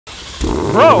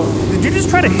Bro, did you just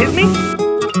try to hit me?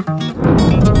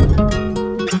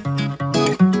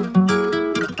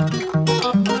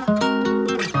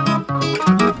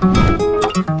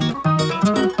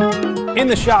 In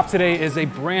the shop today is a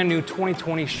brand new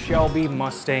 2020 Shelby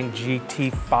Mustang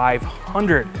GT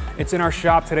 500. It's in our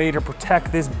shop today to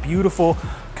protect this beautiful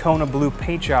Kona blue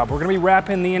paint job. We're gonna be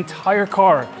wrapping the entire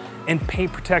car in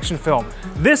paint protection film.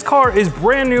 This car is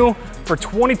brand new for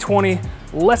 2020.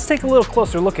 Let's take a little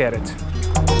closer look at it.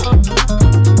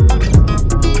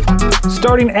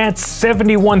 Starting at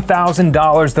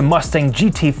 $71,000, the Mustang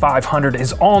GT 500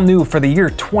 is all new for the year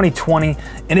 2020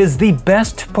 and is the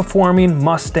best performing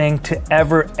Mustang to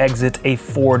ever exit a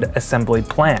Ford assembly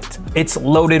plant. It's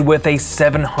loaded with a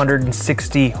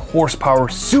 760 horsepower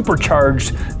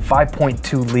supercharged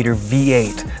 5.2 liter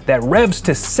V8 that revs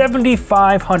to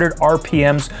 7,500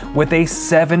 RPMs with a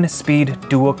 7-speed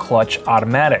dual clutch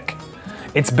automatic.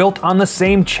 It's built on the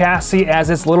same chassis as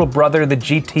its little brother, the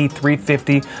GT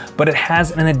 350, but it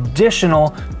has an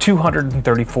additional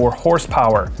 234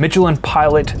 horsepower. Michelin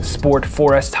Pilot Sport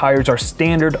 4S tires are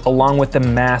standard along with the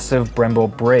massive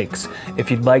Brembo brakes.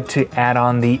 If you'd like to add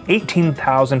on the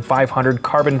 18,500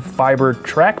 carbon fiber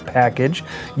track package,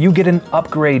 you get an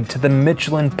upgrade to the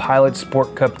Michelin Pilot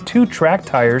Sport Cup 2 track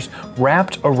tires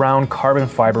wrapped around carbon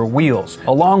fiber wheels,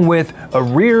 along with a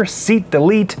rear seat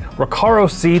delete, Recaro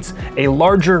seats, a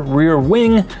larger rear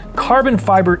wing, carbon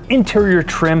fiber interior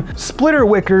trim, splitter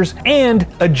wickers, and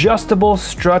adjustable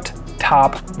strut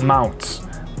top mounts.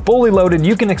 Fully loaded,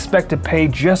 you can expect to pay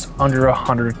just under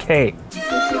 $100K.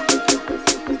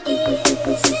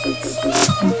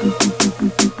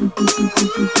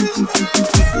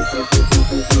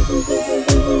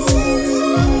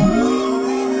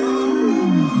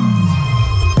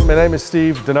 My name is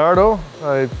Steve DiNardo.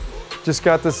 I just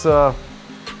got this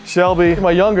Shelby.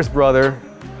 My youngest brother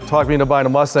talked me into buying a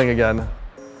Mustang again.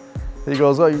 He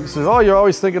goes, he says, oh, you're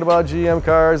always thinking about GM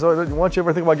cars. Why don't you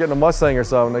ever think about getting a Mustang or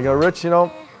something? I go, Rich, you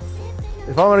know, if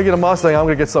I'm gonna get a Mustang, I'm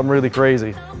gonna get something really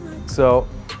crazy. So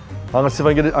I'm gonna see if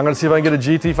I can get a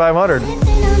GT 500.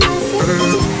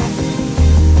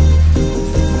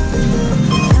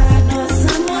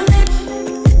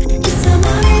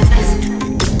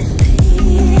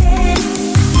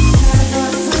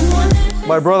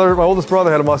 My oldest brother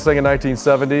had a Mustang in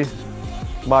 1970,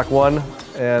 Mach 1,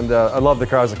 and I loved the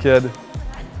car as a kid.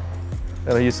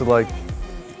 And he used to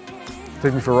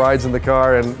take me for rides in the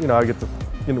car, and you know, I get to,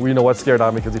 you know what scared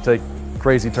on me because he'd take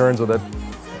crazy turns with it.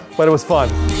 But it was fun.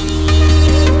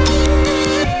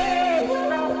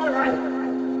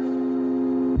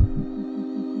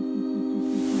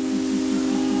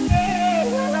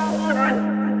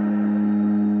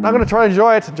 I'm gonna try to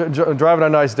enjoy it, drive it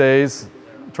on nice days.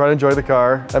 Try to enjoy the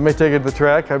car. I may take it to the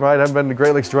track. Haven't been to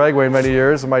Great Lakes Dragway in many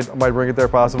years. I might bring it there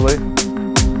possibly.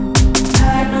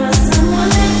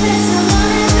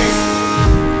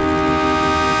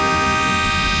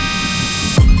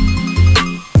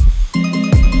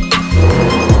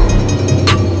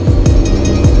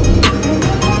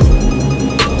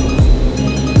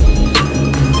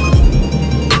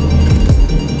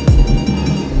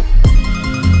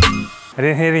 I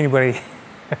didn't hit anybody.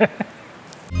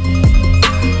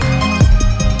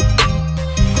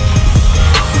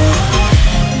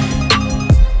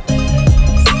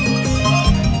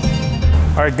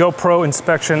 All right, GoPro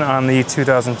inspection on the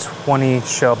 2020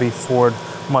 Shelby Ford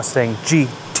Mustang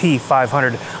GT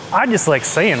 500. I just like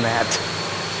saying that.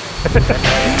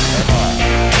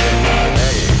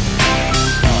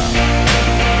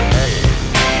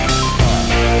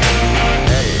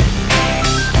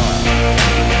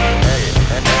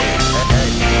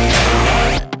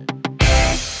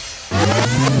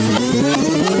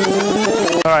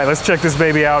 All right, let's check this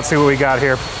baby out, see what we got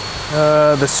here.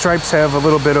 The stripes have a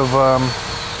little bit of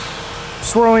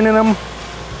swirling in them.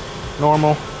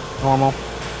 Normal.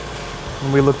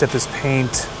 When we looked at this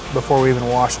paint before we even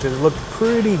washed it, it looked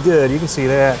pretty good. You can see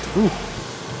that. Ooh,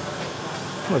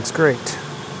 looks great.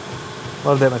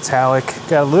 Love that metallic.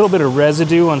 Got a little bit of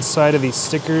residue on the side of these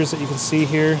stickers that you can see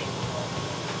here.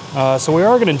 So we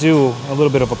are gonna do a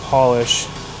little bit of a polish.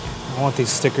 I want these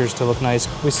stickers to look nice.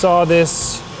 We saw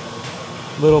this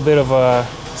little bit of a,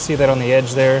 see that on the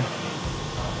edge there?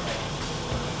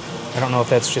 I don't know if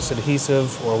that's just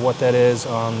adhesive or what that is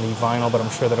on the vinyl, but I'm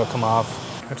sure that'll come off.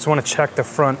 I just want to check the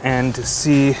front end to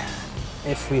see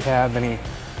if we have any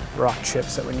rock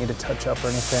chips that we need to touch up or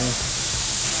anything.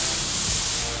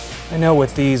 I know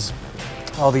with these,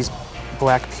 all these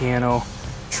black piano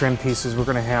trim pieces, we're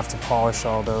gonna have to polish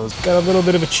all those. Got a little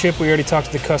bit of a chip. We already talked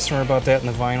to the customer about that in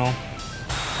the vinyl.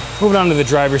 Moving on to the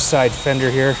driver's side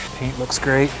fender here. Paint looks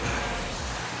great.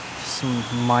 Some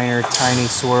minor, tiny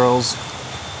swirls.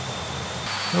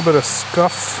 A little bit of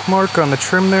scuff mark on the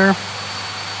trim there.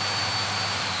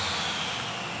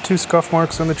 2 scuff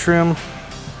marks on the trim.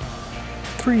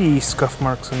 3 scuff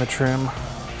marks on the trim.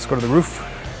 Let's go to the roof.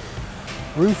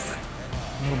 Roof.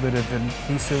 A little bit of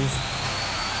adhesive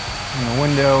in the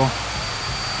window.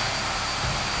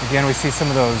 Again, we see some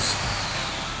of those.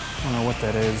 I don't know what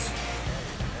that is.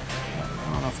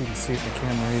 I don't know if you can see it in the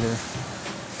camera either.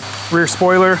 Rear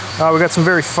spoiler. We got some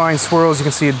very fine swirls. You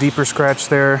can see a deeper scratch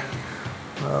there.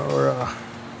 Or a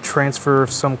transfer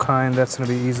of some kind. That's going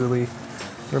to be easily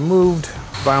removed.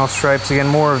 Vinyl stripes. Again,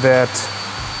 more of that.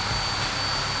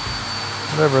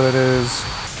 Whatever that is.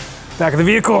 Back of the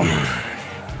vehicle.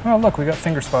 Oh, look, we got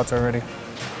finger spots already.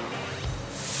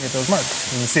 Get those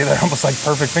marks. You can see they're almost like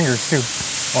perfect fingers, too.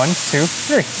 1, 2,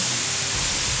 3.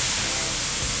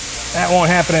 That won't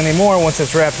happen anymore once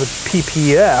it's wrapped with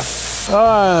PPF.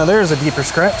 There's a deeper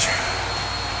scratch.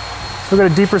 So we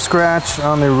got a deeper scratch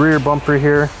on the rear bumper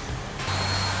here.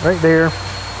 Right there.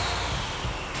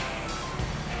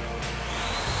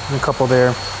 And a couple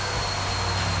there.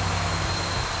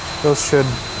 Those should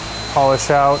polish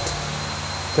out.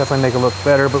 Definitely make it look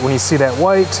better, but when you see that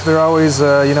white, they're always,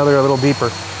 you know, they're a little deeper.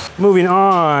 Moving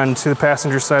on to the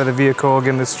passenger side of the vehicle.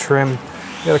 Again, this trim,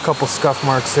 got a couple scuff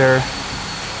marks there.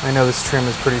 I know this trim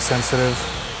is pretty sensitive.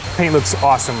 Paint looks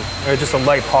awesome. Just a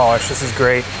light polish. This is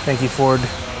great. Thank you, Ford.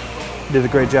 You did a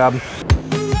great job.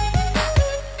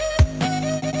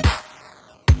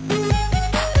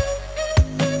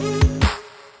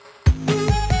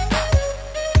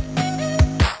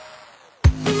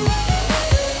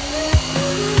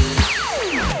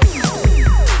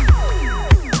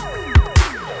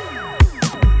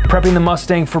 Prepping the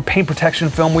Mustang for paint protection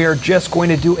film, we are just going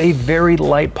to do a very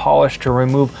light polish to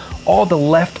remove all the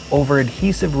leftover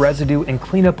adhesive residue and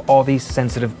clean up all these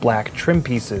sensitive black trim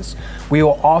pieces. We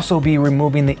will also be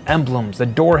removing the emblems, the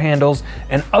door handles,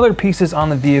 and other pieces on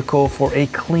the vehicle for a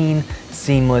clean,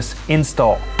 seamless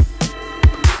install.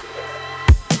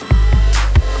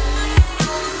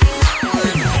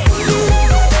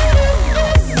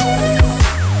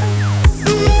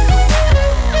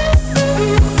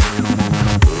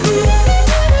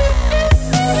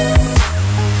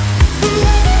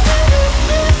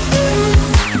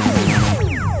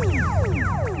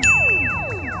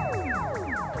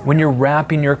 When you're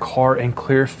wrapping your car in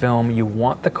clear film, you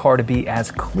want the car to be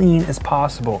as clean as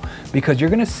possible because you're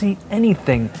going to see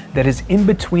anything that is in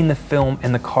between the film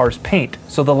and the car's paint.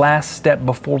 So the last step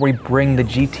before we bring the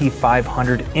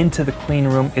GT500 into the clean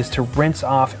room is to rinse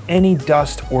off any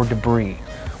dust or debris.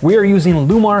 We are using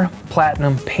LLumar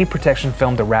Platinum paint protection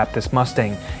film to wrap this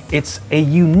Mustang. It's a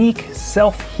unique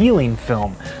self-healing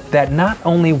film that not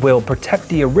only will protect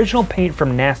the original paint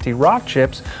from nasty rock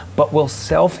chips, but will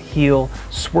self-heal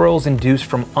swirls induced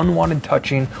from unwanted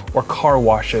touching or car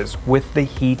washes with the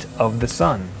heat of the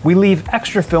sun. We leave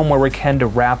extra film where we can to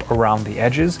wrap around the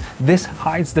edges. This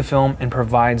hides the film and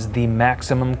provides the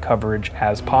maximum coverage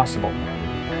as possible.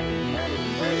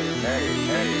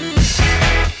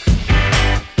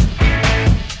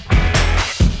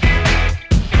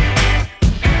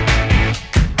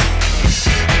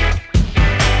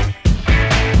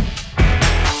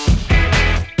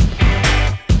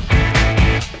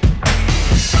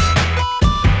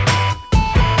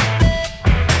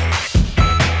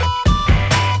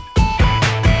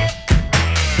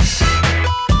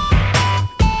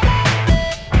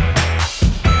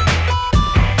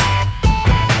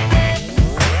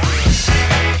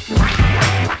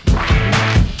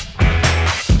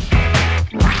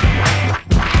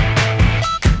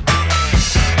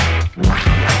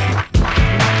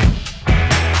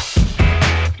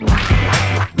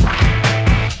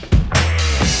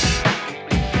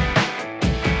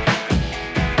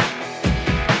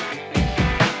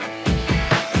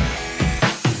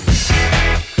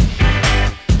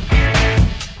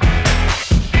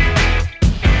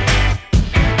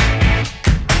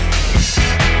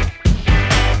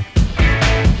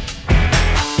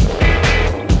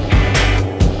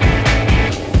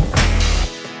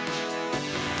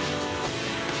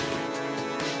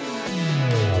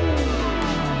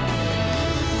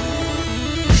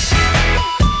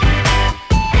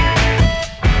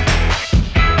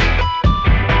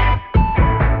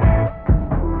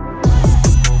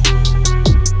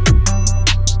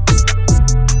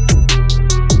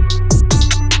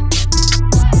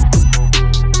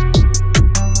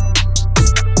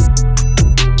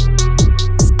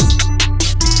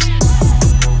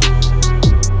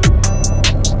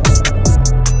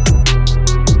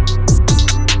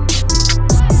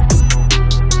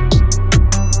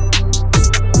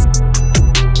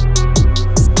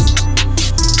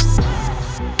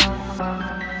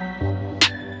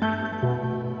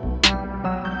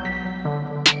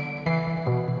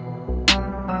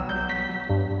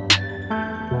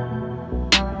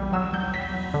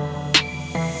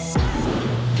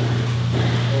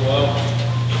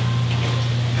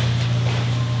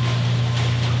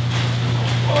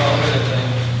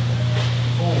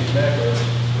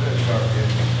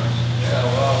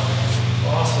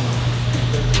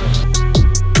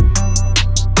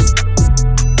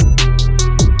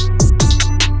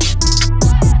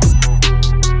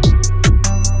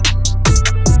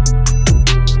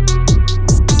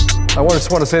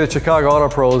 just want to say that Chicago Auto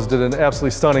Pros did an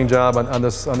absolutely stunning job on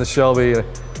this Shelby.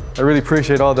 I really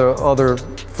appreciate all the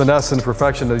finesse and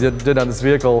perfection that they did on this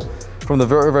vehicle. From the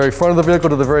very front of the vehicle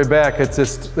to the very back, it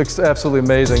just looks absolutely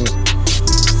amazing.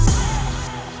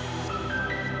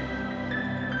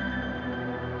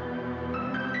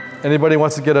 Anybody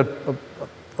wants to get an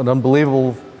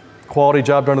unbelievable quality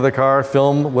job done to their car,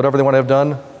 film, whatever they want to have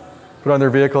done, put on their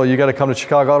vehicle, you got to come to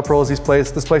Chicago Auto Pros. This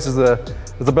place is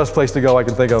the best place to go I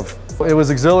can think of. It was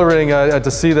exhilarating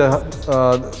to see the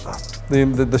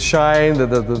shine,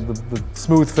 the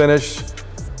smooth finish.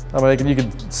 I mean, you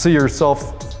can see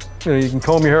yourself. You can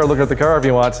comb your hair, look at the car if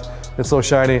you want. It's so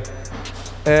shiny,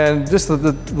 and just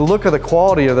the look of the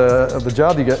quality of the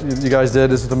job you guys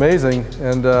did is amazing.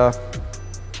 And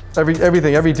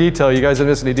every detail, you guys didn't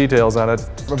miss any details on it.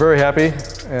 I'm very happy,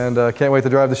 and can't wait to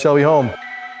drive the Shelby home.